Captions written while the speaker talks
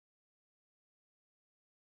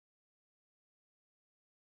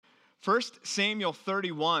First Samuel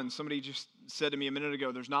 31, somebody just said to me a minute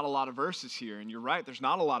ago, there's not a lot of verses here. And you're right, there's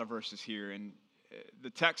not a lot of verses here. And the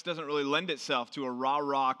text doesn't really lend itself to a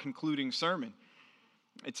rah-rah concluding sermon.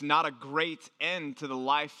 It's not a great end to the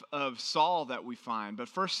life of Saul that we find. But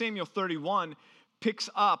 1 Samuel 31 picks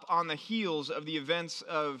up on the heels of the events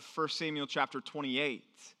of 1 Samuel chapter 28.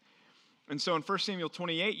 And so in 1 Samuel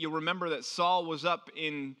 28, you'll remember that Saul was up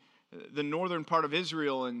in the northern part of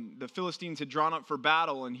Israel, and the Philistines had drawn up for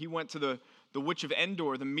battle, and he went to the witch of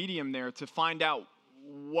Endor, the medium there, to find out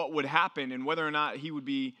what would happen and whether or not he would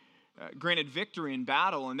be granted victory in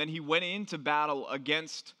battle. And then he went into battle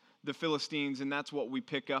against the Philistines, and that's what we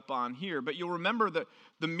pick up on here. But you'll remember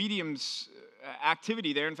the medium's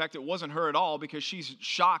activity there. In fact, it wasn't her at all, because she's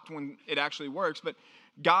shocked when it actually works. But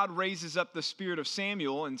God raises up the spirit of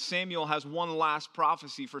Samuel, and Samuel has one last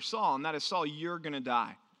prophecy for Saul, and that is, Saul, you're going to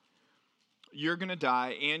die. You're going to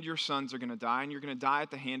die, and your sons are going to die, and you're going to die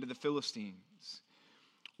at the hand of the Philistines.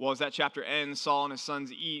 Well, as that chapter ends, Saul and his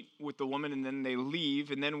sons eat with the woman, and then they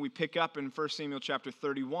leave. And then we pick up in 1 Samuel chapter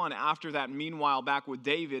 31. After that, meanwhile, back with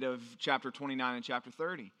David of chapter 29 and chapter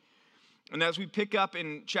 30. And as we pick up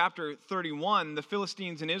in chapter 31, the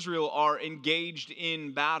Philistines and Israel are engaged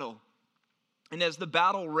in battle. And as the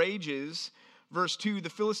battle rages, verse 2, the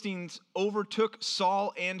Philistines overtook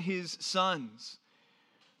Saul and his sons.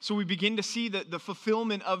 So we begin to see the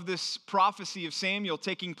fulfillment of this prophecy of Samuel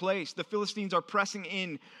taking place. The Philistines are pressing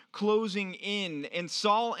in, closing in, and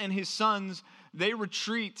Saul and his sons, they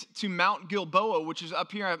retreat to Mount Gilboa, which is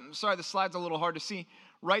up here. I'm sorry, the slide's a little hard to see.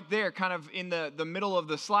 Right there, kind of in the middle of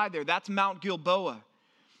the slide there, that's Mount Gilboa.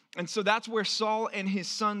 And so that's where Saul and his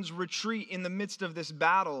sons retreat in the midst of this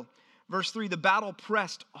battle. Verse 3, the battle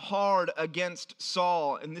pressed hard against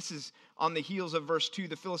Saul, and this is on the heels of verse 2,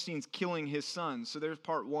 the Philistines killing his sons. So there's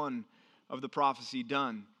part 1 of the prophecy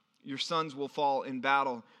done. Your sons will fall in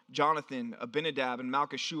battle. Jonathan, Abinadab, and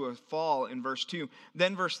Malchishua fall in verse 2.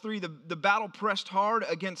 Then verse 3, the battle pressed hard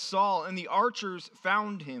against Saul, and the archers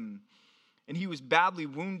found him. And he was badly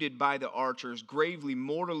wounded by the archers, gravely,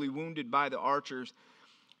 mortally wounded by the archers.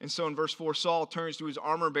 And so in verse 4, Saul turns to his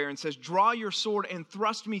armor bearer and says, draw your sword and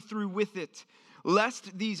thrust me through with it,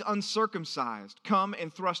 lest these uncircumcised come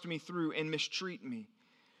and thrust me through and mistreat me.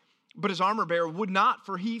 But his armor bearer would not,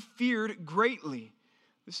 for he feared greatly.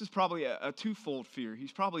 This is probably a twofold fear.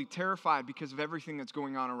 He's probably terrified because of everything that's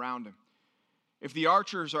going on around him. If the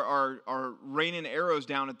archers are raining arrows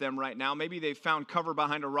down at them right now, maybe they've found cover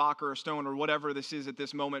behind a rock or a stone or whatever this is at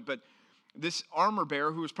this moment, but this armor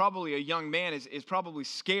bearer, who is probably a young man, is probably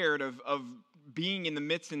scared of being in the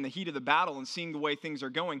midst, in the heat of the battle and seeing the way things are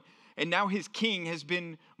going. And now his king has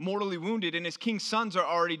been mortally wounded, and his king's sons are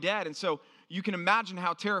already dead. And so you can imagine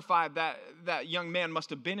how terrified that young man must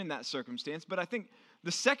have been in that circumstance. But I think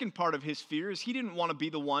the second part of his fear is he didn't want to be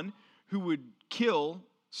the one who would kill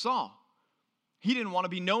Saul. He didn't want to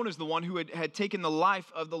be known as the one who had taken the life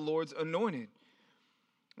of the Lord's anointed.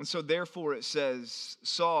 And so therefore it says,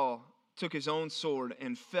 Saul took his own sword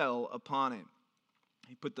and fell upon it.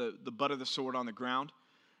 He put the butt of the sword on the ground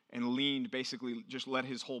and leaned, basically just let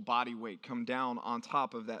his whole body weight come down on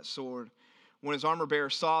top of that sword. When his armor bearer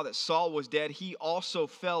saw that Saul was dead, he also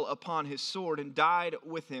fell upon his sword and died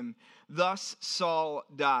with him. Thus Saul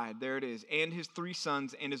died, there it is, and his 3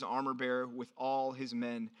 sons and his armor bearer with all his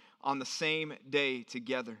men on the same day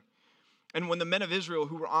together. And when the men of Israel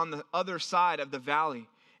who were on the other side of the valley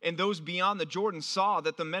and those beyond the Jordan saw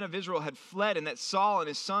that the men of Israel had fled and that Saul and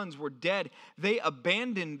his sons were dead, they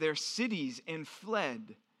abandoned their cities and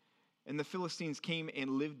fled. And the Philistines came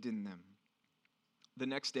and lived in them. The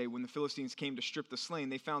next day, when the Philistines came to strip the slain,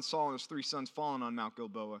 they found Saul and his 3 sons fallen on Mount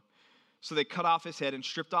Gilboa. So they cut off his head and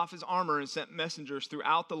stripped off his armor and sent messengers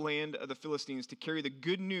throughout the land of the Philistines to carry the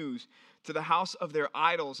good news to the house of their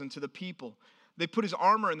idols and to the people. They put his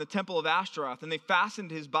armor in the temple of Ashtaroth, and they fastened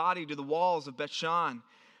his body to the walls of Bethshan.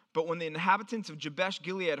 But when the inhabitants of Jabesh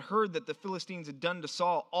Gilead heard that the Philistines had done to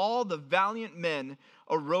Saul, all the valiant men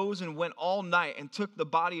arose and went all night and took the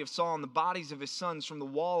body of Saul and the bodies of his sons from the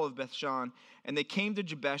wall of Bethshan. And they came to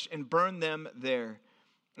Jabesh and burned them there.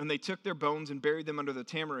 And they took their bones and buried them under the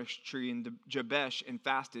tamarisk tree in Jabesh and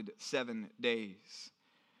fasted 7 days.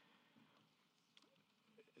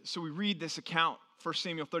 So we read this account, 1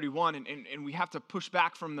 Samuel 31, and we have to push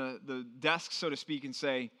back from the desk, so to speak, and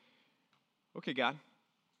say, okay, God,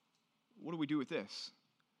 what do we do with this?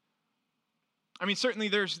 I mean, certainly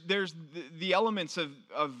there's the elements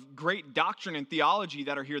of great doctrine and theology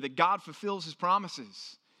that are here, that God fulfills his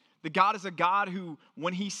promises. That God is a God who,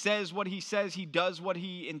 when he says what he says, he does what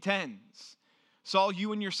he intends. Saul,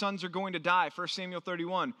 you and your sons are going to die. 1 Samuel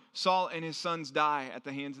 31. Saul and his sons die at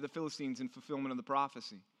the hands of the Philistines in fulfillment of the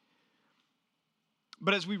prophecy.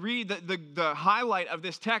 But as we read, the highlight of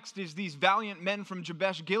this text is these valiant men from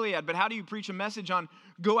Jabesh Gilead. But how do you preach a message on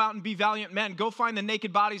go out and be valiant men? Go find the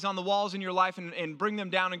naked bodies on the walls in your life and bring them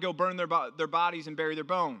down and go burn their bodies and bury their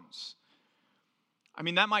bones. I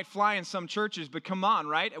mean, that might fly in some churches, but come on,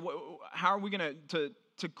 right? How are we going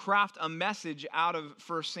to craft a message out of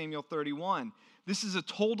 1 Samuel 31? This is a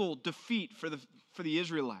total defeat for the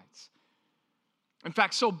Israelites. In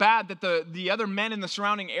fact, so bad that the other men in the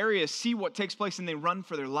surrounding area see what takes place and they run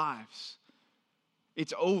for their lives.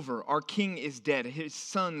 It's over. Our king is dead. His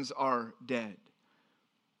sons are dead.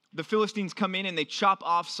 The Philistines come in and they chop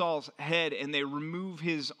off Saul's head and they remove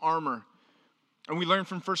his armor. And we learn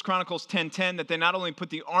from 1 Chronicles 10:10 that they not only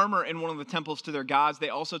put the armor in one of the temples to their gods, they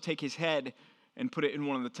also take his head and put it in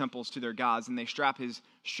one of the temples to their gods, and they strap his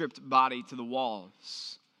stripped body to the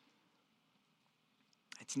walls.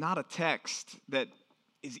 It's not a text that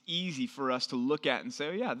is easy for us to look at and say,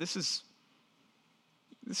 oh yeah, this is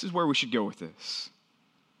where we should go with this.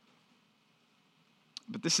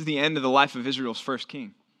 But this is the end of the life of Israel's first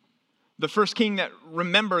king. The first king that,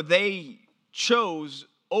 remember, they chose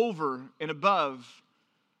over and above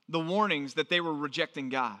the warnings that they were rejecting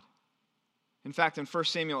God. In fact, in 1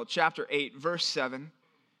 Samuel chapter 8, verse 7,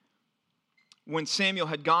 when Samuel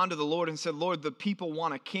had gone to the Lord and said, Lord, the people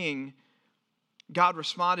want a king, God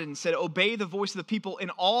responded and said, obey the voice of the people in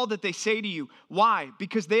all that they say to you. Why?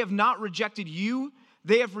 Because they have not rejected you,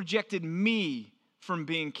 they have rejected me from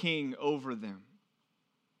being king over them.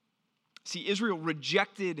 See, Israel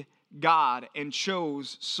rejected God and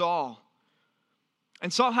chose Saul.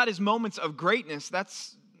 And Saul had his moments of greatness,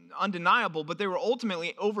 that's undeniable, but they were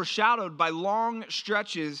ultimately overshadowed by long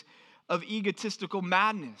stretches of egotistical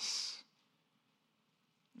madness.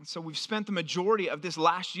 And so we've spent the majority of this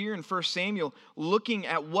last year in 1 Samuel looking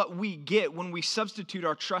at what we get when we substitute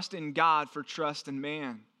our trust in God for trust in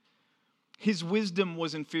man. His wisdom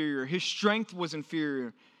was inferior. His strength was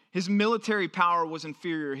inferior. His military power was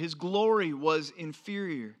inferior. His glory was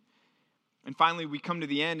inferior. And finally, we come to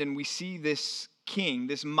the end and we see this king,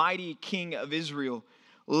 this mighty king of Israel,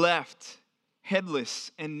 left headless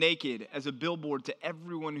and naked as a billboard to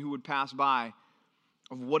everyone who would pass by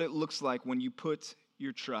of what it looks like when you put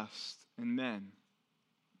your trust in men.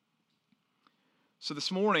 So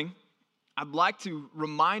this morning, I'd like to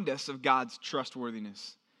remind us of God's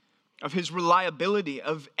trustworthiness, of his reliability,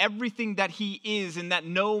 of everything that he is and that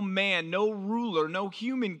no man, no ruler, no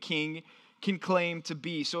human king can claim to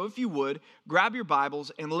be. So if you would, grab your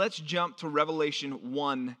Bibles and let's jump to Revelation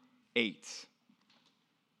 1:8.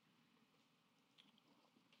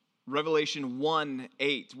 Revelation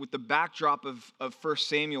 1:8 with the backdrop of 1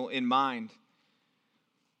 Samuel in mind.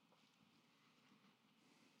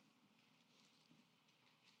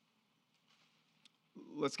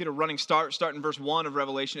 Let's get a running start in verse 1 of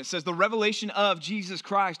Revelation. It says, the revelation of Jesus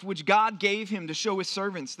Christ, which God gave him to show his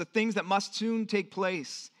servants the things that must soon take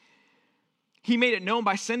place. He made it known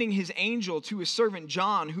by sending his angel to his servant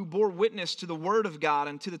John, who bore witness to the word of God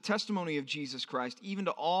and to the testimony of Jesus Christ, even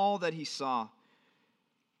to all that he saw.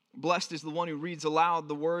 Blessed is the one who reads aloud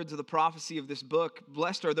the words of the prophecy of this book.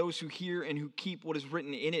 Blessed are those who hear and who keep what is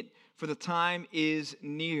written in it, for the time is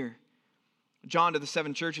near. John to the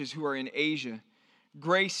 7 churches who are in Asia.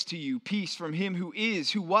 Grace to you, peace from him who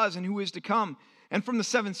is, who was, and who is to come, and from the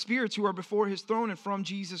 7 spirits who are before his throne, and from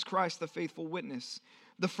Jesus Christ, the faithful witness,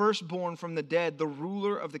 the firstborn from the dead, the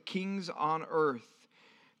ruler of the kings on earth.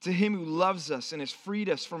 To him who loves us and has freed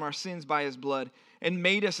us from our sins by his blood, and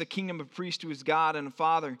made us a kingdom of priests to his God and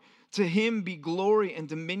Father. To him be glory and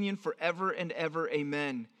dominion forever and ever.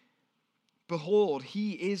 Amen. Behold,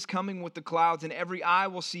 he is coming with the clouds, and every eye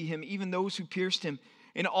will see him, even those who pierced him.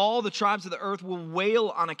 And all the tribes of the earth will wail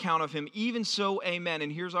on account of him. Even so, amen.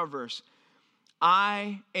 And here's our verse.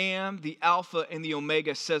 I am the Alpha and the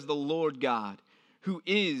Omega, says the Lord God, who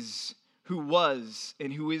is, who was,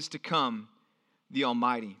 and who is to come, the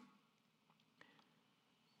Almighty.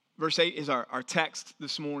 Verse 8 is our text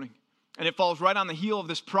this morning. And it falls right on the heel of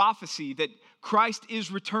this prophecy that Christ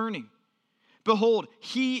is returning. Behold,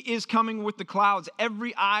 he is coming with the clouds.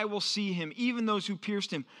 Every eye will see him, even those who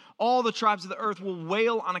pierced him. All the tribes of the earth will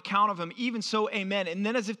wail on account of him. Even so, amen. And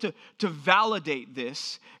then as if to validate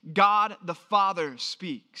this, God the Father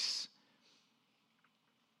speaks.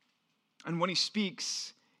 And when he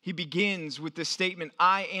speaks, he begins with this statement,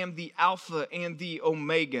 I am the Alpha and the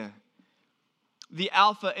Omega. The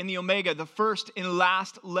Alpha and the Omega, the first and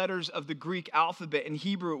last letters of the Greek alphabet. In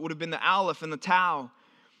Hebrew, it would have been the Aleph and the Tau.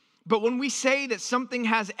 But when we say that something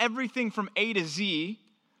has everything from A to Z,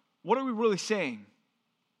 what are we really saying?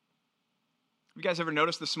 You guys ever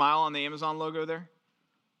noticed the smile on the Amazon logo there?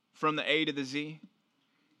 From the A to the Z?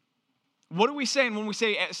 What are we saying when we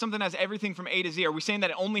say something has everything from A to Z? Are we saying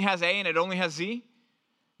that it only has A and it only has Z?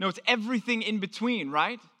 No, it's everything in between,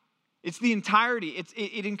 right? It's the entirety.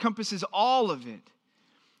 It encompasses all of it.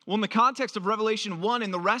 Well, in the context of Revelation 1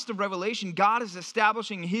 and the rest of Revelation, God is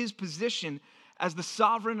establishing his position as the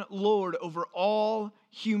sovereign Lord over all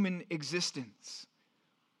human existence.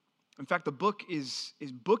 In fact, the book is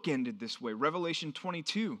bookended this way. Revelation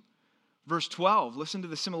 22, verse 12. Listen to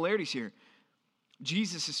the similarities here.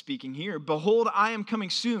 Jesus is speaking here. Behold, I am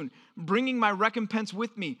coming soon, bringing my recompense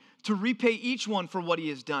with me to repay each one for what he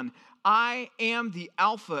has done. I am the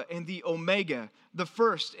Alpha and the Omega, the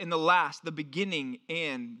first and the last, the beginning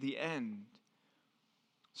and the end.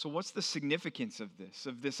 So what's the significance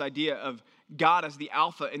of this idea of God as the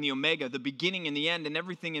Alpha and the Omega, the beginning and the end, and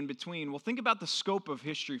everything in between? Well, think about the scope of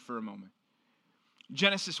history for a moment.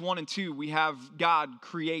 Genesis 1 and 2, we have God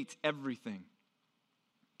create everything.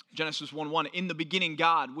 Genesis 1:1, in the beginning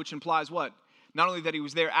God, which implies what? Not only that he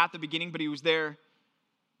was there at the beginning, but he was there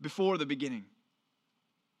before the beginning.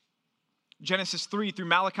 Genesis 3 through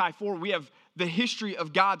Malachi 4, we have the history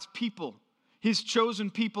of God's people, his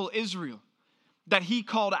chosen people Israel, that he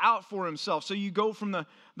called out for himself. So you go from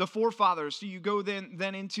the forefathers, so you go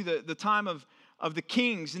then into the time of the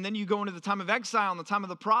kings, and then you go into the time of exile and the time of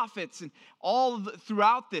the prophets, and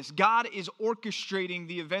throughout this, God is orchestrating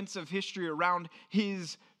the events of history around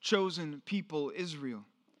his chosen people, Israel.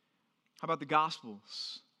 How about the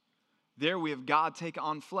Gospels? There we have God take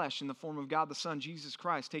on flesh in the form of God the Son, Jesus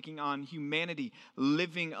Christ, taking on humanity,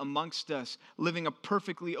 living amongst us, living a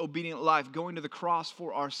perfectly obedient life, going to the cross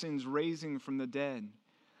for our sins, raising from the dead.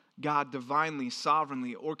 God divinely,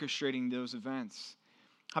 sovereignly orchestrating those events.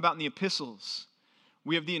 How about in the epistles?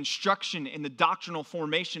 We have the instruction and the doctrinal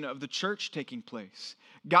formation of the church taking place.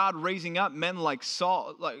 God raising up men like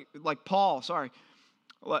Paul,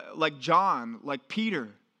 like John, like Peter,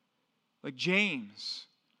 like James,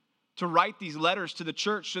 to write these letters to the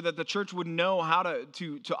church so that the church would know how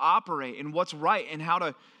to operate and what's right and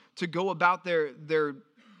how to go about their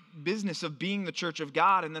business of being the church of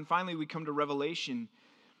God. And then finally we come to Revelation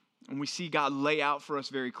and we see God lay out for us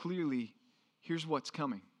very clearly, here's what's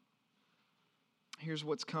coming. Here's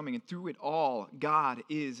what's coming. And through it all, God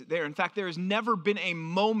is there. In fact, there has never been a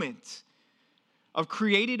moment of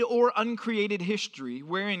created or uncreated history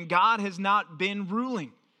wherein God has not been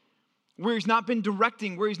ruling, where he's not been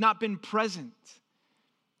directing, where he's not been present.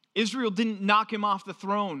 Israel didn't knock him off the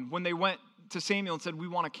throne when they went to Samuel and said, we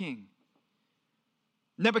want a king.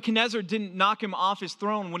 Nebuchadnezzar didn't knock him off his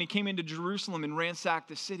throne when he came into Jerusalem and ransacked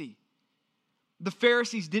the city. The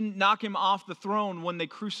Pharisees didn't knock him off the throne when they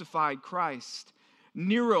crucified Christ.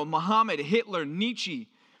 Nero, Muhammad, Hitler, Nietzsche,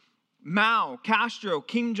 Mao, Castro,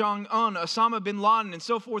 Kim Jong-un, Osama bin Laden, and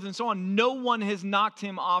so forth and so on. No one has knocked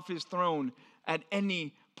him off his throne at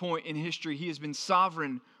any point in history. He has been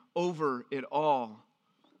sovereign over it all.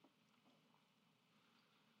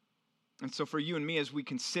 And so for you and me, as we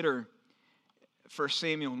consider 1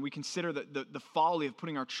 Samuel, and we consider the folly of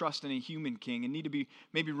putting our trust in a human king, and need to be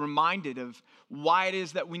maybe reminded of why it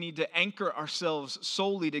is that we need to anchor ourselves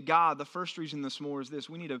solely to God. The first reason this morning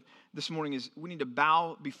is we need to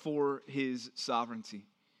bow before his sovereignty.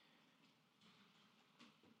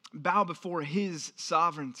 Bow before his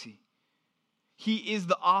sovereignty. He is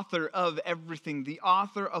the author of everything, the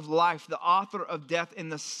author of life, the author of death,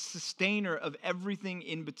 and the sustainer of everything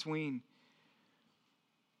in between.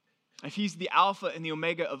 If he's the Alpha and the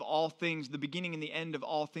Omega of all things, the beginning and the end of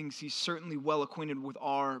all things, he's certainly well acquainted with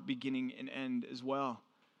our beginning and end as well.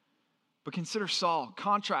 But consider Saul.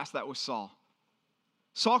 Contrast that with Saul.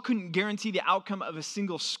 Saul couldn't guarantee the outcome of a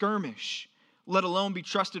single skirmish, let alone be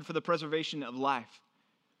trusted for the preservation of life.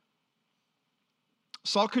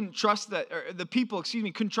 Saul couldn't trust that, or the people,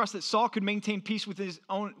 couldn't trust that Saul could maintain peace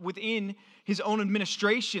within his own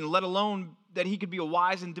administration, let alone that he could be a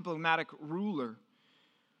wise and diplomatic ruler.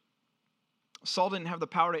 Saul didn't have the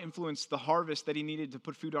power to influence the harvest that he needed to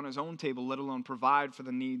put food on his own table, let alone provide for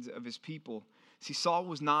the needs of his people. See, Saul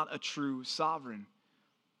was not a true sovereign.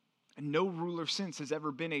 And no ruler since has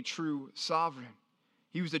ever been a true sovereign.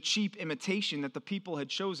 He was a cheap imitation that the people had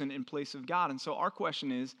chosen in place of God. And so our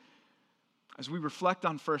question is, as we reflect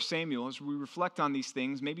on 1 Samuel, as we reflect on these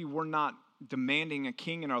things, maybe we're not demanding a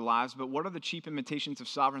king in our lives, but what are the cheap imitations of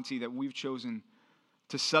sovereignty that we've chosen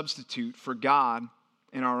to substitute for God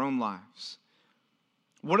in our own lives?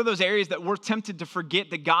 What are those areas that we're tempted to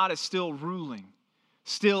forget that God is still ruling,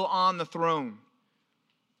 still on the throne?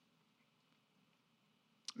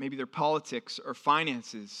 Maybe they're politics or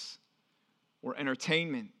finances or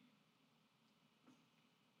entertainment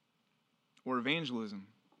or evangelism,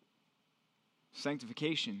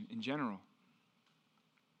 sanctification in general.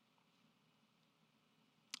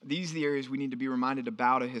 These are the areas we need to be reminded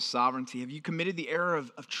about of his sovereignty. Have you committed the error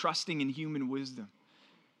of trusting in human wisdom?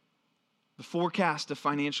 The forecast of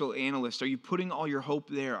financial analysts, are you putting all your hope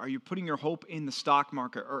there? Are you putting your hope in the stock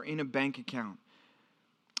market or in a bank account,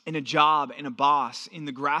 in a job, in a boss, in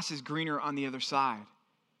the grass is greener on the other side?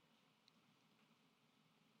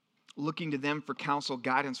 Looking to them for counsel,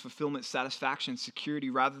 guidance, fulfillment, satisfaction, security,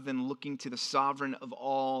 rather than looking to the sovereign of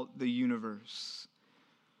all the universe.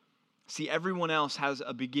 See, everyone else has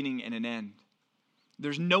a beginning and an end.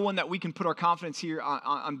 There's no one that we can put our confidence here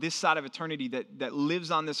on this side of eternity that lives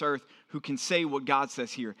on this earth who can say what God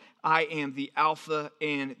says here. I am the Alpha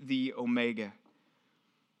and the Omega.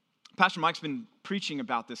 Pastor Mike's been preaching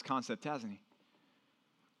about this concept, hasn't he?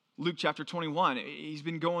 Luke chapter 21, he's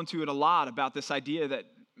been going to it a lot about this idea that,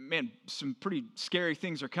 man, some pretty scary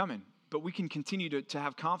things are coming, but we can continue to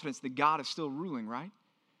have confidence that God is still ruling, right?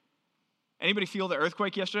 Anybody feel the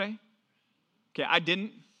earthquake yesterday? Okay, I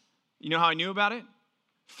didn't. You know how I knew about it?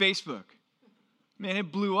 Facebook. Man, it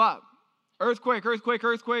blew up. Earthquake, earthquake,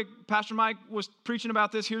 earthquake. Pastor Mike was preaching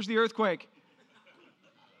about this. Here's the earthquake.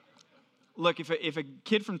 Look, if a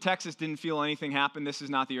kid from Texas didn't feel anything happen, this is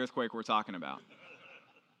not the earthquake we're talking about.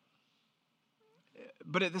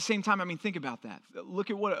 But at the same time, I mean, think about that. Look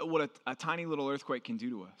at what a tiny little earthquake can do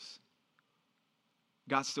to us.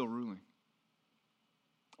 God's still ruling.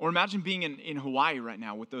 Or imagine being in Hawaii right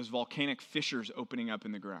now with those volcanic fissures opening up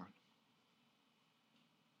in the ground.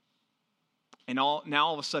 And now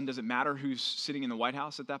all of a sudden, does it matter who's sitting in the White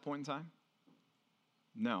House at that point in time?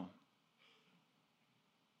 No.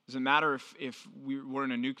 Does it matter if we were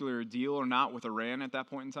in a nuclear deal or not with Iran at that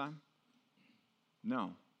point in time?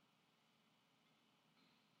 No.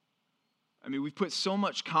 I mean, we've put so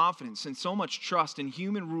much confidence and so much trust in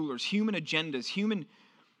human rulers, human agendas, human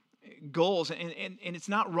goals, and it's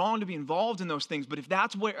not wrong to be involved in those things, but if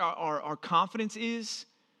that's where our confidence is,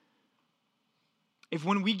 if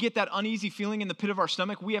when we get that uneasy feeling in the pit of our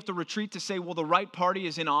stomach, we have to retreat to say, well, the right party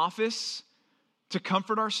is in office to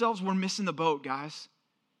comfort ourselves, we're missing the boat, guys.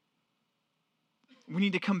 We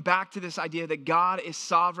need to come back to this idea that God is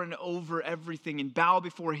sovereign over everything and bow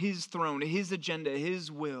before his throne, his agenda, his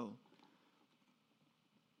will.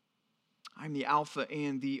 I'm the Alpha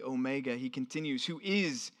and the Omega. He continues, who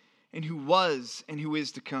is and who was and who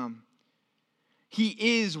is to come. He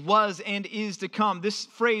is, was, and is to come. This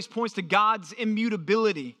phrase points to God's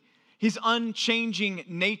immutability, his unchanging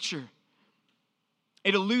nature.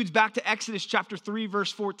 It alludes back to Exodus chapter 3,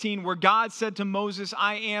 verse 14, where God said to Moses,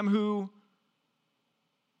 I am who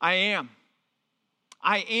I am.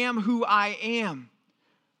 I am who I am.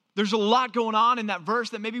 There's a lot going on in that verse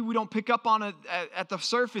that maybe we don't pick up on it at the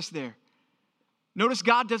surface there. Notice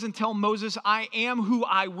God doesn't tell Moses, I am who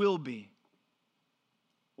I will be.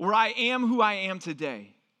 Or I am who I am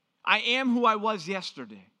today. I am who I was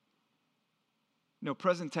yesterday. No,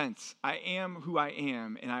 present tense. I am who I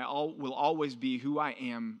am, and I will always be who I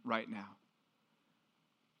am right now.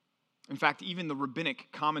 In fact, even the rabbinic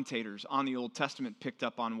commentators on the Old Testament picked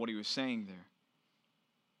up on what he was saying there.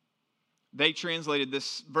 They translated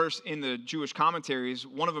this verse in the Jewish commentaries.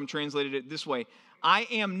 One of them translated it this way: I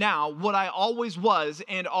am now what I always was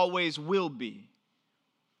and always will be.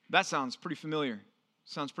 That sounds pretty familiar.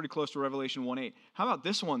 Sounds pretty close to Revelation 1:8. How about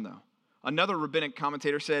this one, though? Another rabbinic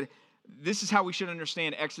commentator said, this is how we should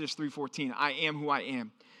understand Exodus 3:14. I am who I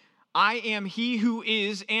am. I am he who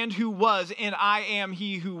is and who was, and I am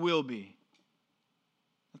he who will be.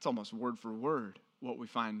 That's almost word for word what we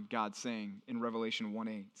find God saying in Revelation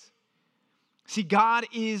 1:8. See, God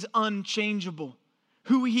is unchangeable.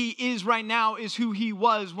 Who he is right now is who he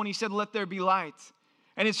was when he said, let there be light.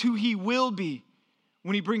 And it's who he will be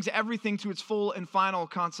when he brings everything to its full and final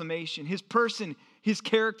consummation. His person, his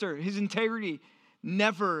character, his integrity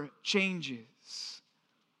never changes.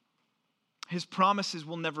 His promises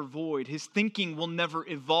will never void. His thinking will never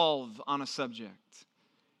evolve on a subject.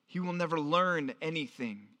 He will never learn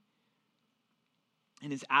anything.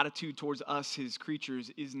 And his attitude towards us, his creatures,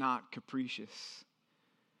 is not capricious.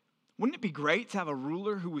 Wouldn't it be great to have a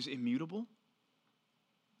ruler who was immutable,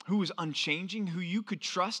 who was unchanging, who you could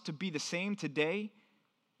trust to be the same today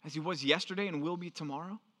as he was yesterday and will be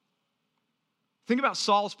tomorrow? Think about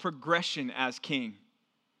Saul's progression as king.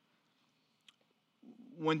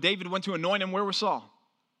 When David went to anoint him, where was Saul?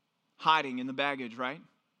 Hiding in the baggage, right?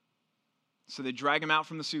 So they drag him out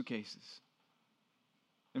from the suitcases.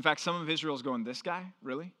 In fact, some of Israel's going, this guy?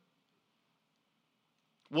 Really?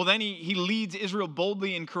 Well, then he leads Israel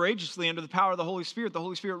boldly and courageously under the power of the Holy Spirit. The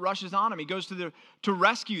Holy Spirit rushes on him. He goes to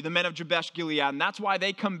rescue the men of Jabesh Gilead. And that's why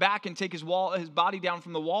they come back and take his body down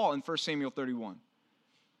from the wall in 1 Samuel 31.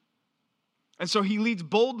 And so he leads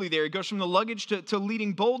boldly there. He goes from the luggage to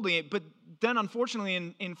leading boldly. But then, unfortunately,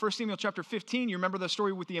 in 1 Samuel chapter 15, you remember the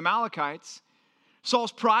story with the Amalekites.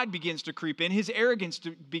 Saul's pride begins to creep in. His arrogance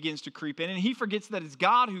begins to creep in. And he forgets that it's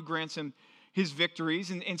God who grants him his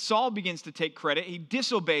victories. And Saul begins to take credit. He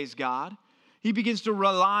disobeys God. He begins to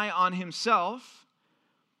rely on himself.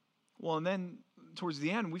 Well, and then towards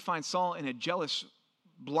the end, we find Saul in a jealous,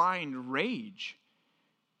 blind rage.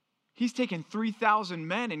 He's taken 3,000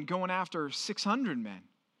 men and going after 600 men.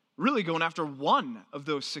 Really going after one of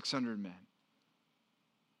those 600 men.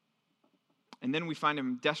 And then we find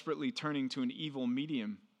him desperately turning to an evil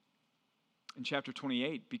medium in chapter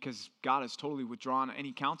 28 because God has totally withdrawn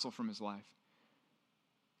any counsel from his life.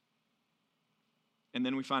 And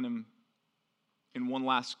then we find him in one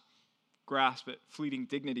last grasp at fleeting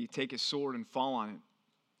dignity, take his sword and fall on it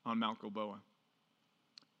on Mount Gilboa.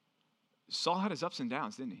 Saul had his ups and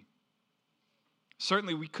downs, didn't he?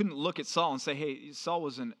 Certainly we couldn't look at Saul and say, hey, Saul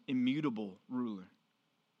was an immutable ruler.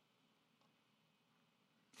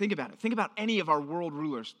 Think about it. Think about any of our world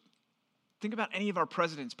rulers. Think about any of our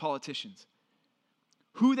presidents, politicians.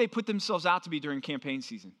 Who they put themselves out to be during campaign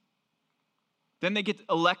season. Then they get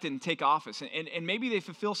elected and take office. And maybe they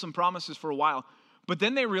fulfill some promises for a while. But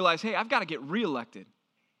then they realize, hey, I've got to get reelected.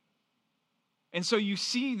 And so you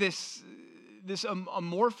see this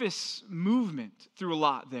amorphous movement through a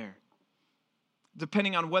lot there,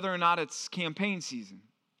 depending on whether or not it's campaign season.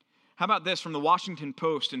 How about this from the Washington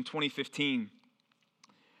Post in 2015?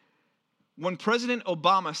 When President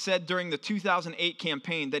Obama said during the 2008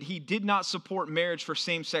 campaign that he did not support marriage for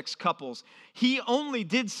same-sex couples, he only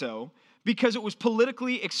did so because it was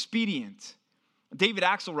politically expedient. David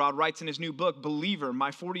Axelrod writes in his new book, Believer,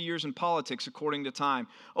 My 40 Years in Politics According to Time.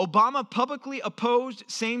 Obama publicly opposed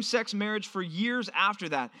same-sex marriage for years after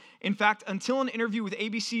that. In fact, until an interview with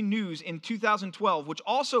ABC News in 2012, which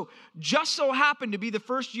also just so happened to be the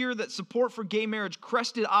first year that support for gay marriage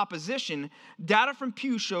crested opposition, data from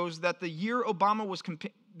Pew shows that the year Obama was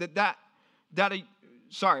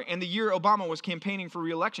and the year Obama was campaigning for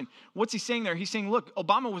re-election. What's he saying there? He's saying, look,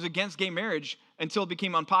 Obama was against gay marriage until it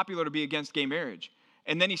became unpopular to be against gay marriage.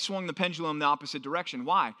 And then he swung the pendulum the opposite direction.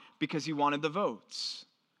 Why? Because he wanted the votes.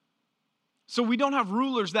 So we don't have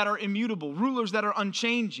rulers that are immutable, rulers that are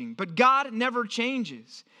unchanging. But God never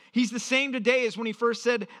changes. He's the same today as when he first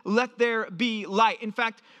said, let there be light. In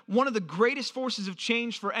fact, one of the greatest forces of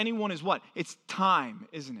change for anyone is what? It's time,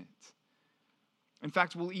 isn't it? In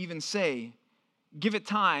fact, we'll even say, give it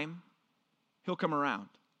time, he'll come around.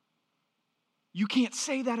 You can't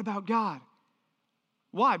say that about God.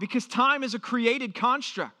 Why? Because time is a created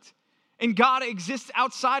construct, and God exists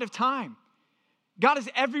outside of time. God is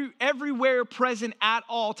everywhere present at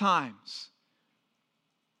all times.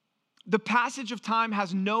 The passage of time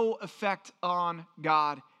has no effect on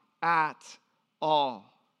God at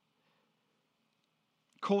all.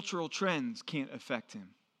 Cultural trends can't affect him.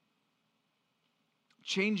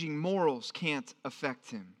 Changing morals can't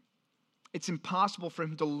affect him. It's impossible for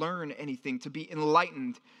him to learn anything, to be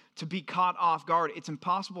enlightened, to be caught off guard. It's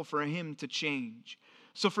impossible for him to change.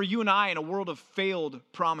 So for you and I, in a world of failed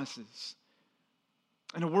promises,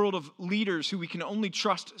 in a world of leaders who we can only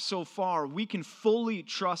trust so far, we can fully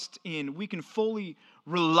trust in, we can fully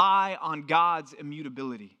rely on God's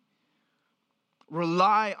immutability.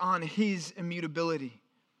 Rely on his immutability.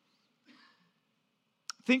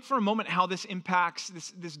 Think for a moment how this impacts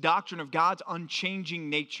this doctrine of God's unchanging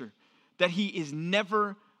nature, that he is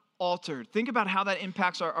never altered. Think about how that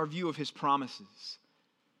impacts our view of his promises.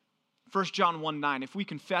 1 John 1:9, if we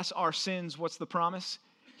confess our sins, what's the promise?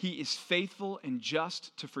 He is faithful and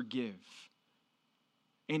just to forgive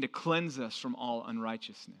and to cleanse us from all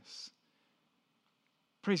unrighteousness.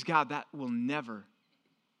 Praise God, that will never,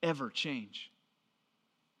 ever change.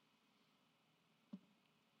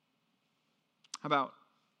 How about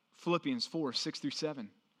Philippians 4:6-7.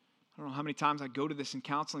 I don't know how many times I go to this in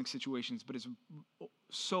counseling situations, but it's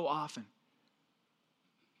so often.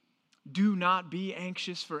 Do not be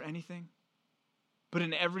anxious for anything, but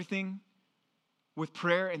in everything, with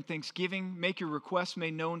prayer and thanksgiving, make your requests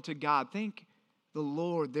made known to God. Thank the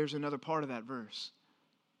Lord. There's another part of that verse,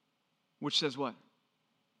 which says what?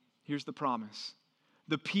 Here's the promise.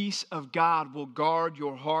 The peace of God will guard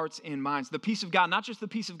your hearts and minds. The peace of God, not just the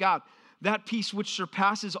peace of God, that peace which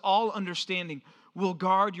surpasses all understanding will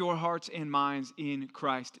guard your hearts and minds in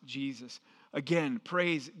Christ Jesus. Again,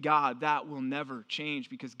 praise God, that will never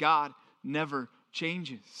change because God never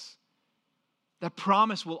changes. That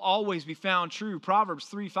promise will always be found true. Proverbs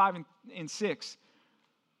 3:5-6.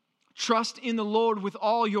 Trust in the Lord with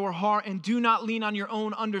all your heart and do not lean on your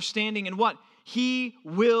own understanding. And what? He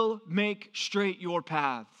will make straight your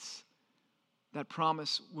paths. That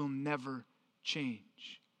promise will never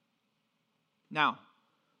change. Now,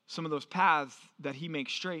 some of those paths that he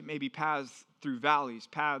makes straight may be paths through valleys,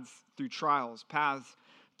 paths through trials, paths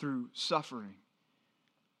through suffering.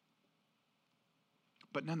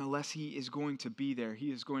 But nonetheless, he is going to be there.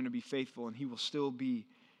 He is going to be faithful, and he will still be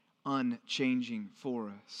unchanging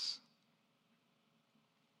for us.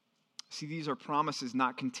 See, these are promises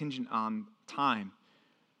not contingent on time.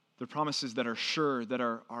 They're promises that are sure, that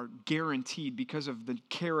are guaranteed because of the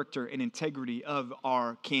character and integrity of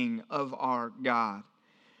our King, of our God.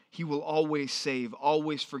 He will always save,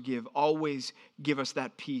 always forgive, always give us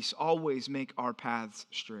that peace, always make our paths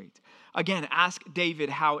straight. Again, ask David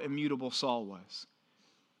how immutable Saul was.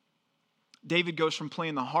 David goes from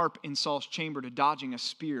playing the harp in Saul's chamber to dodging a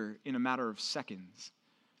spear in a matter of seconds.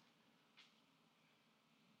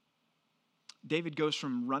 David goes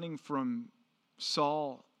from running from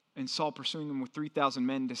Saul and Saul pursuing him with 3,000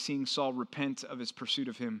 men to seeing Saul repent of his pursuit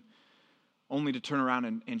of him, only to turn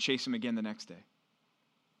around and chase him again the next day.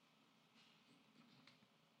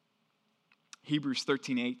 Hebrews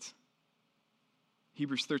 13:8.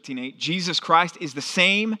 Hebrews 13:8. Jesus Christ is the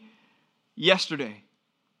same yesterday,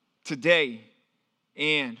 today,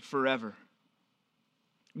 and forever.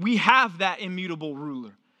 We have that immutable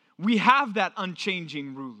ruler. We have that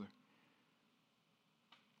unchanging ruler.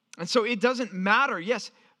 And so it doesn't matter.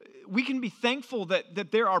 Yes, we can be thankful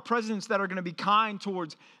that there are presidents that are going to be kind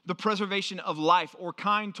towards the preservation of life or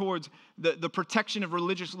kind towards the protection of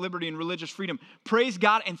religious liberty and religious freedom. Praise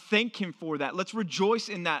God and thank Him for that. Let's rejoice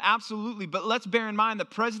in that, absolutely. But let's bear in mind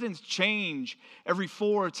that presidents change every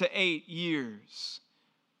 4 to 8 years.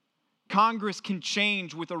 Congress can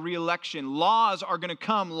change with a re-election. Laws are going to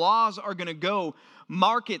come. Laws are going to go.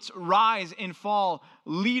 Markets rise and fall.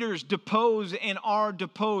 Leaders depose and are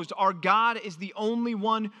deposed. Our God is the only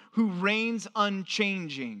one who reigns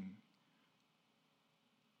unchanging.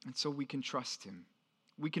 And so we can trust Him.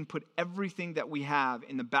 We can put everything that we have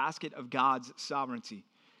in the basket of God's sovereignty,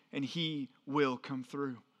 and He will come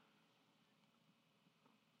through.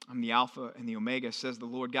 I'm the Alpha and the Omega, says the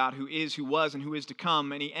Lord God, who is, who was, and who is to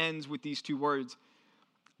come. And He ends with these 2 words,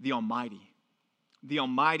 the Almighty. The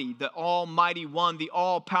Almighty, the Almighty One, the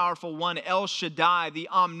all-powerful One, El Shaddai, the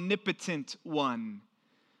omnipotent One.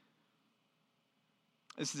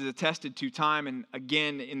 This is attested to time and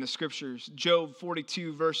again in the Scriptures. Job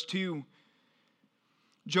 42, verse 2.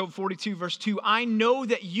 Job 42, verse 2. I know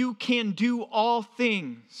that you can do all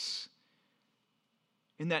things,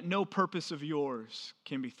 and that no purpose of yours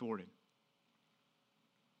can be thwarted.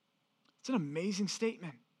 It's an amazing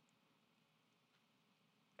statement.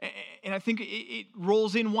 And I think it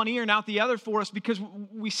rolls in one ear and out the other for us because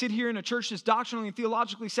we sit here in a church that's doctrinally and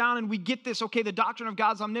theologically sound and we get this, okay, the doctrine of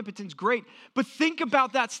God's omnipotence, great. But think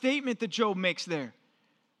about that statement that Job makes there.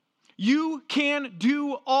 You can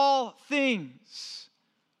do all things.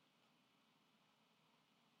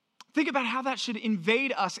 Think about how that should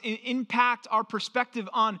invade us and impact our perspective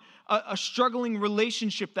on a struggling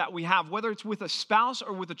relationship that we have, whether it's with a spouse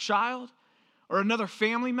or with a child or another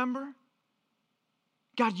family member.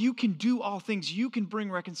 God, you can do all things. You can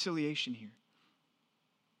bring reconciliation here.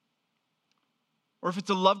 Or if it's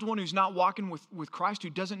a loved one who's not walking with Christ, who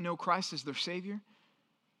doesn't know Christ as their Savior,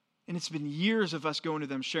 and it's been years of us going to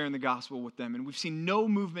them, sharing the gospel with them, and we've seen no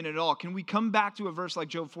movement at all. Can we come back to a verse like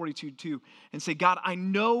Job 42:2 and say, God, I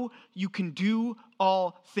know you can do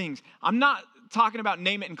all things. I'm not talking about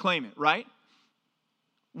name it and claim it, right?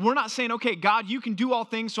 We're not saying, okay, God, you can do all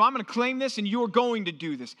things, so I'm going to claim this and you're going to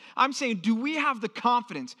do this. I'm saying, do we have the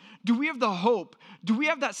confidence? Do we have the hope? Do we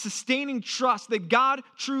have that sustaining trust that God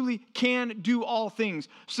truly can do all things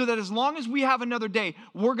so that as long as we have another day,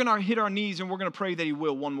 we're going to hit our knees and we're going to pray that He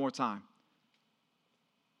will one more time?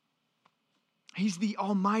 He's the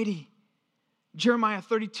Almighty. Jeremiah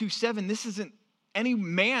 32:7, this isn't any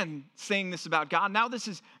man saying this about God. Now this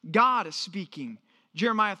is God speaking.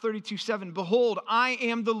 Jeremiah 32:7, behold, I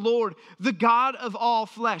am the Lord, the God of all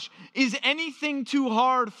flesh. Is anything too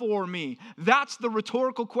hard for me? That's the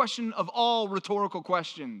rhetorical question of all rhetorical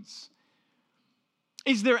questions.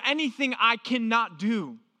 Is there anything I cannot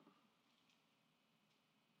do?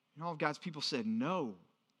 And all of God's people said no.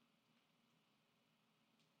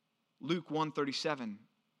 Luke 1:37,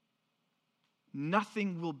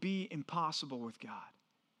 nothing will be impossible with God.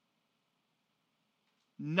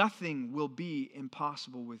 Nothing will be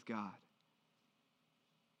impossible with God.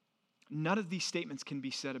 None of these statements can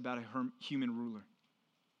be said about a human ruler.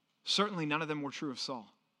 Certainly none of them were true of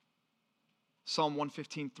Saul. Psalm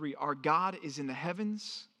 115:3, our God is in the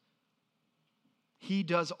heavens. He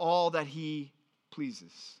does all that He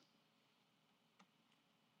pleases.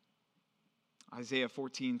 Isaiah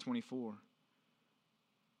 14:24,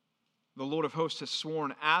 The Lord of hosts has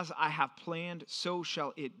sworn, as I have planned, so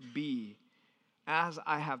shall it be. As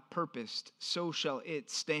I have purposed, so shall it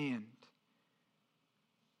stand.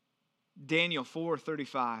 Daniel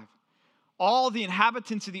 4:35. All the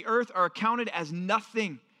inhabitants of the earth are accounted as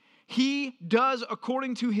nothing. He does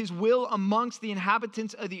according to his will amongst the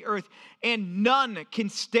inhabitants of the earth, and none can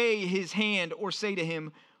stay his hand or say to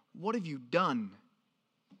him, what have you done?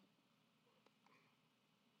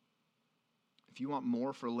 If you want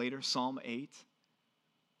more for later, Psalm 8,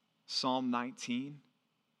 Psalm 19,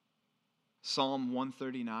 Psalm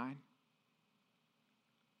 139,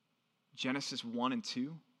 Genesis 1 and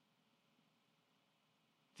 2.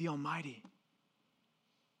 The Almighty.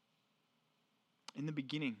 In the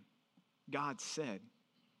beginning, God said,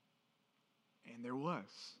 and there was,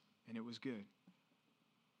 and it was good.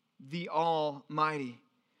 The Almighty.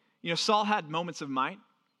 You know, Saul had moments of might,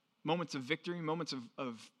 moments of victory, moments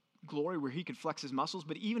of glory where he could flex his muscles,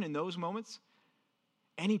 but even in those moments,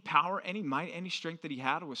 any power, any might, any strength that he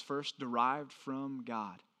had was first derived from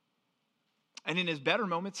God. And in his better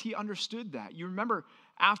moments, he understood that. You remember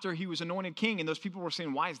after he was anointed king, and those people were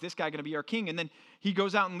saying, why is this guy going to be our king? And then he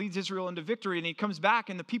goes out and leads Israel into victory, and he comes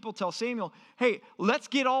back, and the people tell Samuel, hey, let's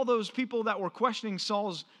get all those people that were questioning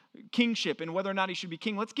Saul's kingship and whether or not he should be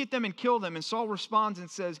king. Let's get them and kill them. And Saul responds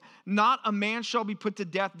and says, not a man shall be put to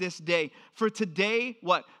death this day. For today,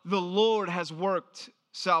 what? The Lord has worked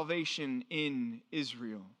salvation in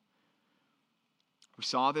Israel. We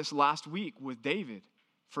saw this last week with David.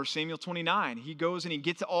 1 Samuel 29, he goes and he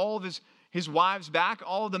gets all of his wives back,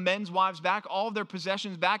 all of the men's wives back, all of their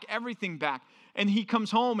possessions back, everything back. And he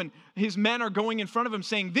comes home and his men are going in front of him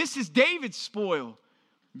saying, this is David's spoil.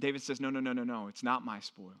 And David says, no, it's not my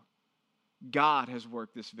spoil. God has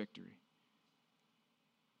worked this victory.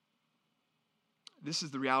 This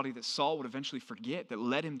is the reality that Saul would eventually forget, that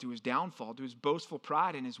led him to his downfall, to his boastful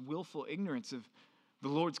pride and his willful ignorance of the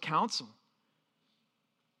Lord's counsel.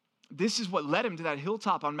 This is what led him to that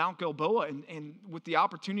hilltop on Mount Gilboa and with the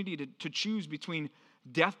opportunity to choose between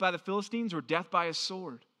death by the Philistines or death by a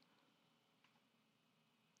sword.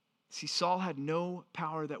 See, Saul had no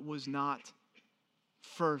power that was not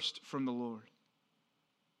first from the Lord.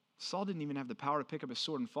 Saul didn't even have the power to pick up his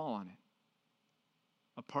sword and fall on it,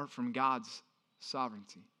 apart from God's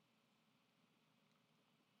sovereignty.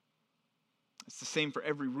 It's the same for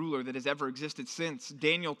every ruler that has ever existed since.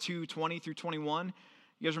 Daniel 2:20 through 21.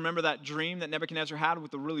 You guys remember that dream that Nebuchadnezzar had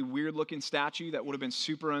with the really weird-looking statue that would have been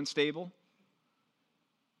super unstable?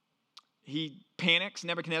 He panics,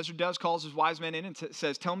 Nebuchadnezzar does, calls his wise men in and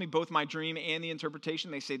says, tell me both my dream and the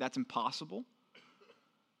interpretation. They say, that's impossible.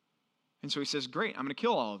 And so he says, great, I'm going to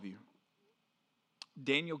kill all of you.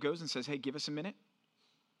 Daniel goes and says, hey, give us a minute.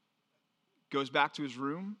 Goes back to his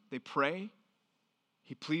room. They pray.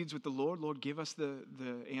 He pleads with the Lord, Lord, give us the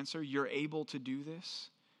answer. You're able to do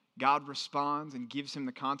this. God responds and gives him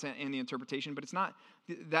the content and the interpretation, but it's not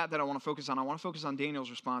that I want to focus on. I want to focus on Daniel's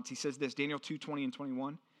response. He says this, Daniel 2:20 and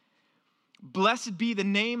 21. Blessed be the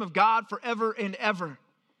name of God forever and ever,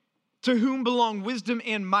 to whom belong wisdom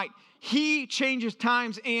and might. He changes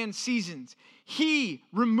times and seasons. He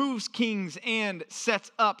removes kings and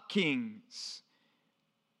sets up kings.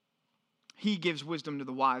 He gives wisdom to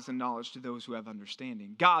the wise and knowledge to those who have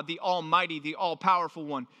understanding. God, the Almighty, the all-powerful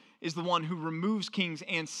one, is the one who removes kings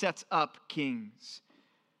and sets up kings.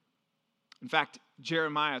 In fact,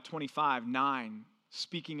 Jeremiah 25:9,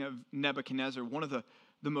 speaking of Nebuchadnezzar, one of the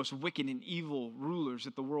most wicked and evil rulers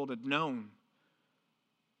that the world had known,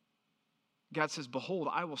 God says, behold,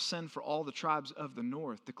 I will send for all the tribes of the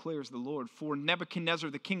north, declares the Lord, for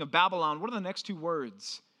Nebuchadnezzar, the king of Babylon. What are the next two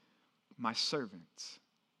words? My servant.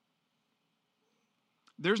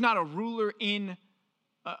 There's not a ruler in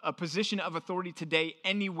a position of authority today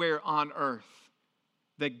anywhere on earth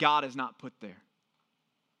that God has not put there.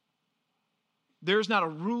 There's not a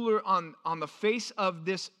ruler on the face of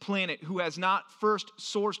this planet who has not first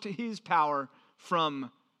sourced his power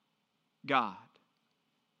from God,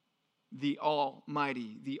 the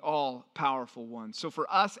Almighty, the all-powerful one. So for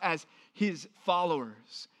us as his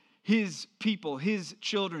followers, his people, his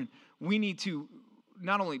children, we need to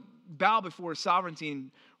not only bow before his sovereignty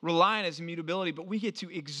and rely on his immutability, but we get to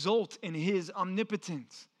exult in his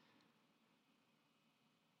omnipotence.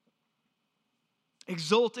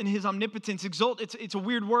 Exult in his omnipotence. Exult, it's a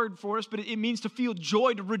weird word for us, but it means to feel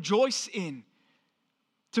joy, to rejoice in,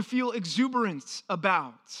 to feel exuberance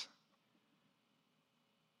about.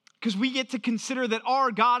 Because we get to consider that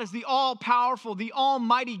our God is the all-powerful, the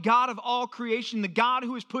almighty God of all creation, the God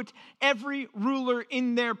who has put every ruler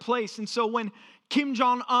in their place. And so when Kim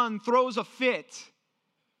Jong-un throws a fit,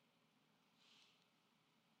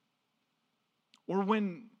 or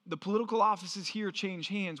when the political offices here change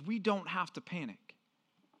hands, we don't have to panic.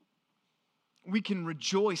 We can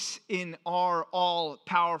rejoice in our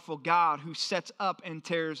all-powerful God who sets up and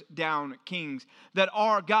tears down kings. That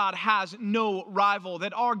our God has no rival.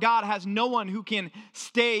 That our God has no one who can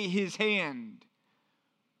stay his hand.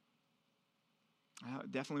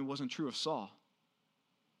 It definitely wasn't true of Saul.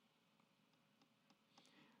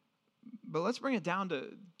 But let's bring it down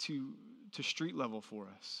to street level for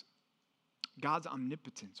us. God's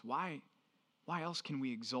omnipotence. Why else can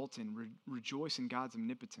we exult and rejoice in God's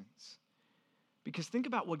omnipotence? Because think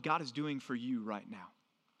about what God is doing for you right now.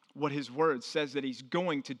 What his word says that he's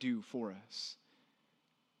going to do for us.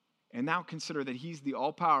 And now consider that he's the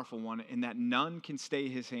all-powerful one and that none can stay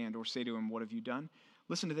his hand or say to him, what have you done?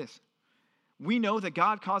 Listen to this. We know that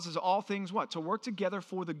God causes all things what? To work together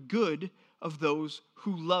for the good of those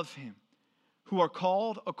who love him, who are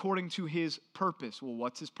called according to his purpose. Well,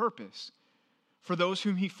 what's his purpose? For those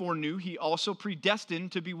whom he foreknew, he also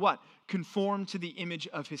predestined to be what? Conformed to the image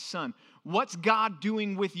of his Son. What's God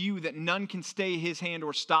doing with you that none can stay his hand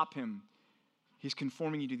or stop him? He's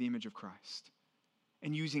conforming you to the image of Christ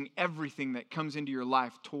and using everything that comes into your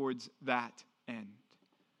life towards that end.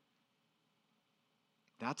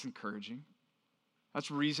 That's encouraging. That's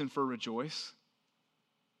reason for rejoice.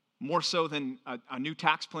 More so than a new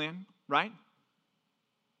tax plan, right?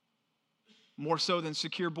 More so than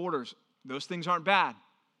secure borders. Those things aren't bad.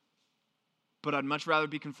 But I'd much rather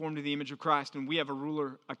be conformed to the image of Christ. And we have a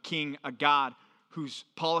ruler, a king, a God whose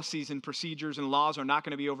policies and procedures and laws are not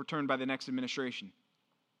going to be overturned by the next administration.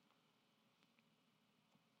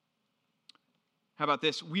 How about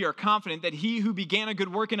this? We are confident that he who began a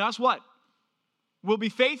good work in us, what? Will be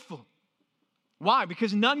faithful. Why?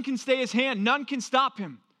 Because none can stay his hand. None can stop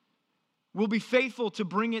him. Will be faithful to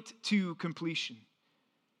bring it to completion.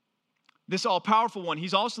 This all-powerful one,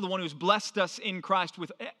 he's also the one who's blessed us in Christ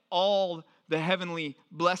with all the heavenly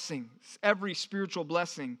blessings, every spiritual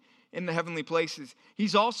blessing in the heavenly places.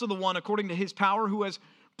 He's also the one, according to his power, who has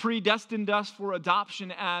predestined us for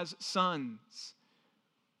adoption as sons.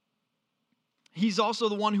 He's also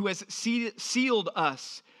the one who has sealed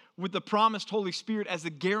us with the promised Holy Spirit as the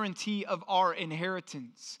guarantee of our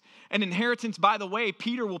inheritance. An inheritance, by the way,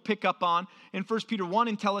 Peter will pick up on in 1 Peter 1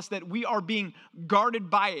 and tell us that we are being guarded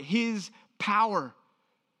by his power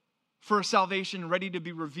for a salvation ready to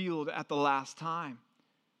be revealed at the last time.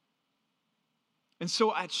 And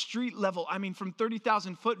so at street level, from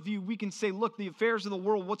 30,000 foot view, we can say, look, the affairs of the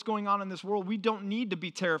world, what's going on in this world, we don't need to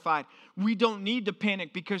be terrified. We don't need to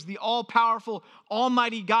panic because the all-powerful,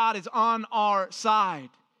 almighty God is on our side.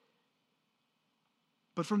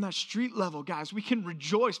 But from that street level, guys, we can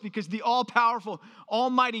rejoice because the all-powerful,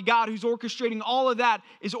 almighty God who's orchestrating all of that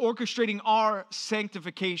is orchestrating our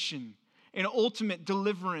sanctification and ultimate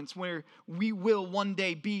deliverance where we will one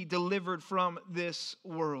day be delivered from this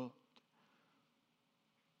world.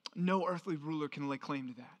 No earthly ruler can lay claim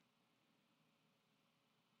to that.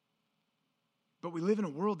 But we live in a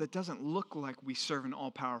world that doesn't look like we serve an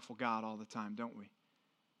all-powerful God all the time, don't we?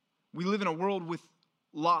 We live in a world with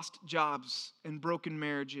lost jobs and broken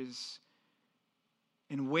marriages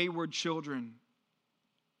and wayward children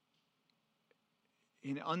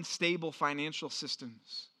in unstable financial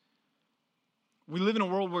systems. We live in a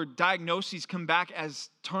world where diagnoses come back as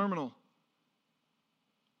terminal.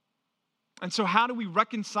 And so how do we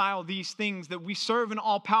reconcile these things that we serve an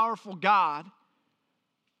all-powerful God,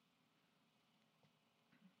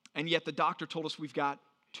 and yet the doctor told us we've got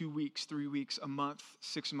 2 weeks, 3 weeks, a month,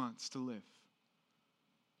 6 months to live?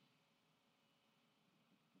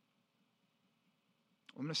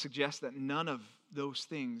 I'm going to suggest that none of those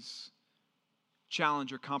things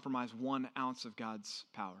challenge or compromise 1 ounce of God's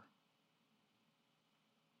power.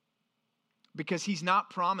 Because he's not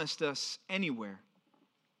promised us anywhere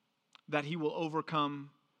that he will overcome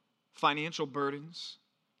financial burdens,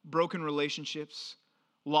 broken relationships,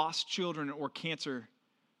 lost children, or cancer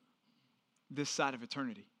this side of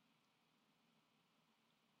eternity.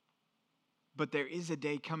 But there is a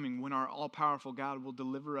day coming when our all-powerful God will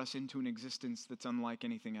deliver us into an existence that's unlike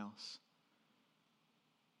anything else.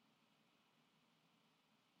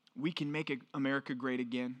 We can make America great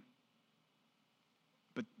again,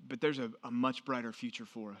 but there's a much brighter future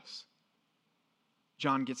for us.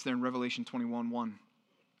 John gets there in Revelation 21:1.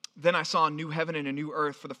 Then I saw a new heaven and a new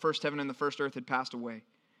earth, for the first heaven and the first earth had passed away.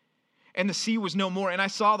 And the sea was no more. And I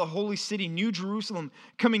saw the holy city, New Jerusalem,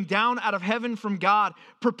 coming down out of heaven from God,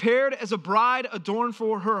 prepared as a bride adorned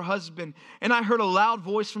for her husband. And I heard a loud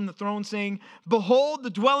voice from the throne saying, behold, the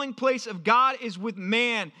dwelling place of God is with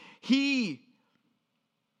man. He,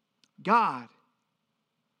 God,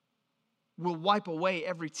 will wipe away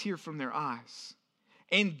every tear from their eyes.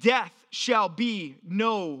 and death shall be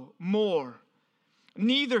no more.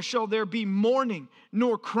 Neither shall there be mourning,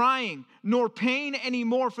 nor crying, nor pain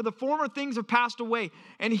anymore, for the former things have passed away.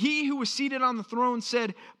 And he who was seated on the throne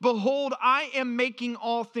said, Behold, I am making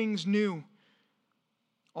all things new.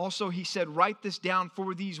 Also, he said, Write this down,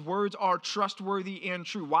 for these words are trustworthy and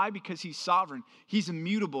true. Why? Because he's sovereign. He's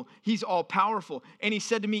immutable. He's all-powerful. And he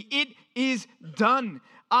said to me, It is done.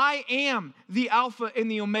 I am the Alpha and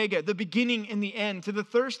the Omega, the beginning and the end. To the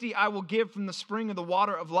thirsty I will give from the spring of the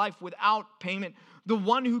water of life without payment. The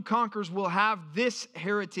one who conquers will have this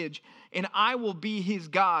heritage, and I will be his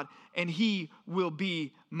God, and he will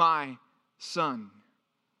be my son.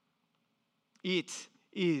 It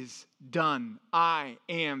is done. I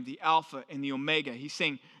am the Alpha and the Omega. He's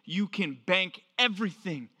saying you can bank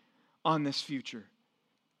everything on this future.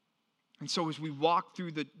 And so as we walk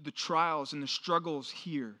through the trials and the struggles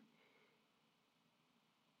here,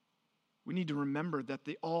 we need to remember that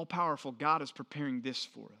the all-powerful God is preparing this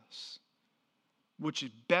for us, which is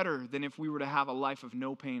better than if we were to have a life of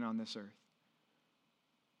no pain on this earth.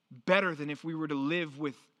 Better than if we were to live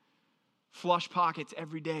with flush pockets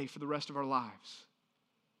every day for the rest of our lives.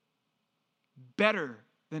 Better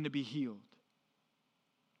than to be healed.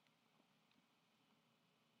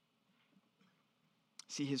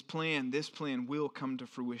 See, his plan, this plan will come to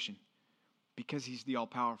fruition because he's the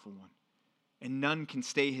all-powerful one. And none can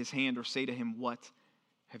stay his hand or say to him, What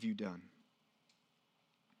have you done?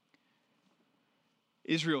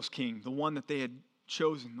 Israel's king, the one that they had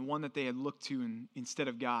chosen, the one that they had looked to instead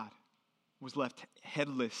of God, was left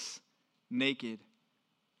headless, naked,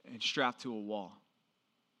 and strapped to a wall.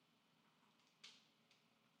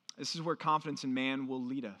 This is where confidence in man will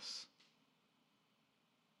lead us.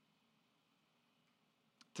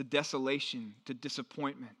 To desolation, to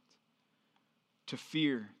disappointment, to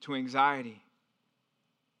fear, to anxiety.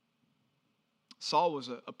 Saul was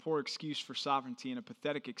a poor excuse for sovereignty and a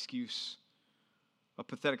pathetic excuse, a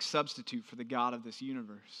pathetic substitute for the God of this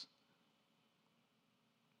universe.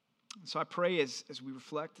 So I pray as we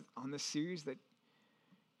reflect on this series that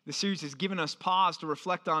this series has given us pause to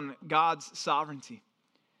reflect on God's sovereignty.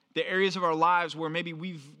 The areas of our lives where maybe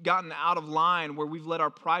we've gotten out of line, where we've let our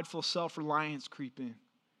prideful self-reliance creep in.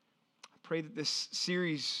 I pray that this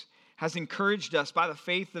series has encouraged us by the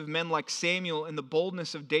faith of men like Samuel and the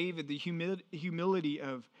boldness of David, the humility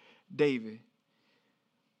of David.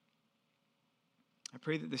 I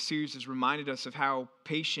pray that this series has reminded us of how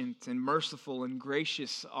patient and merciful and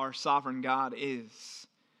gracious our sovereign God is.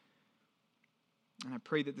 And I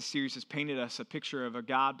pray that the series has painted us a picture of a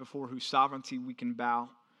God before whose sovereignty we can bow,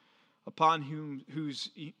 upon whose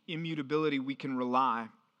immutability we can rely,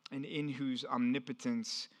 and in whose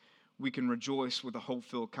omnipotence we can rejoice with a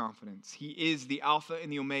hope-filled confidence. He is the Alpha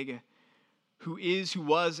and the Omega, who is, who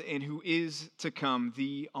was, and who is to come,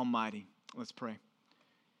 the Almighty. Let's pray.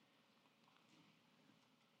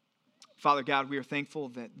 Father God, we are thankful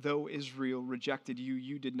that though Israel rejected you,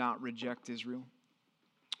 you did not reject Israel.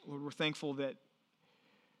 Lord, we're thankful that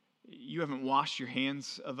you haven't washed your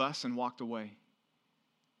hands of us and walked away.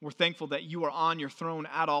 We're thankful that you are on your throne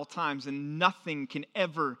at all times and nothing can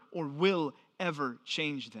ever or will ever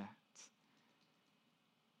change that.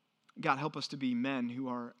 God, help us to be men who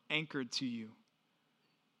are anchored to you,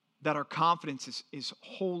 that our confidence is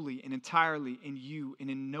wholly and entirely in you and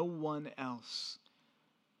in no one else.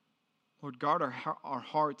 Lord, guard our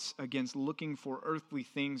hearts against looking for earthly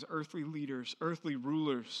things, earthly leaders, earthly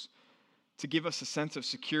rulers to give us a sense of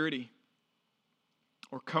security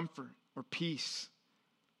or comfort or peace.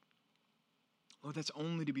 Lord, that's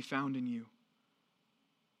only to be found in you.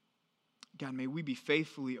 God, may we be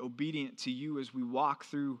faithfully obedient to you as we walk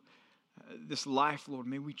through this life, Lord.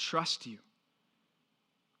 May we trust you.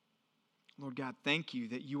 Lord God, thank you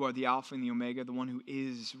that you are the Alpha and the Omega, the one who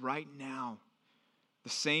is right now, the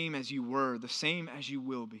same as you were, the same as you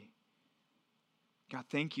will be. God,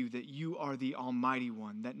 thank you that you are the Almighty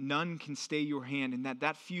One, that none can stay your hand, and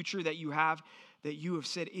that future that you have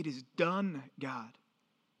said, it is done, God.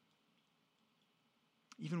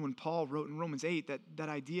 Even when Paul wrote in Romans 8 that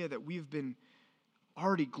idea that we've been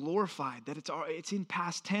already glorified, that it's in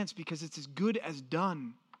past tense because it's as good as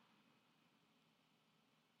done.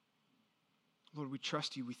 Lord, we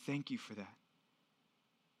trust you. We thank you for that.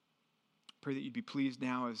 Pray that you'd be pleased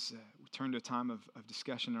now as we turn to a time of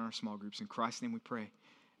discussion in our small groups. In Christ's name we pray.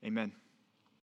 Amen.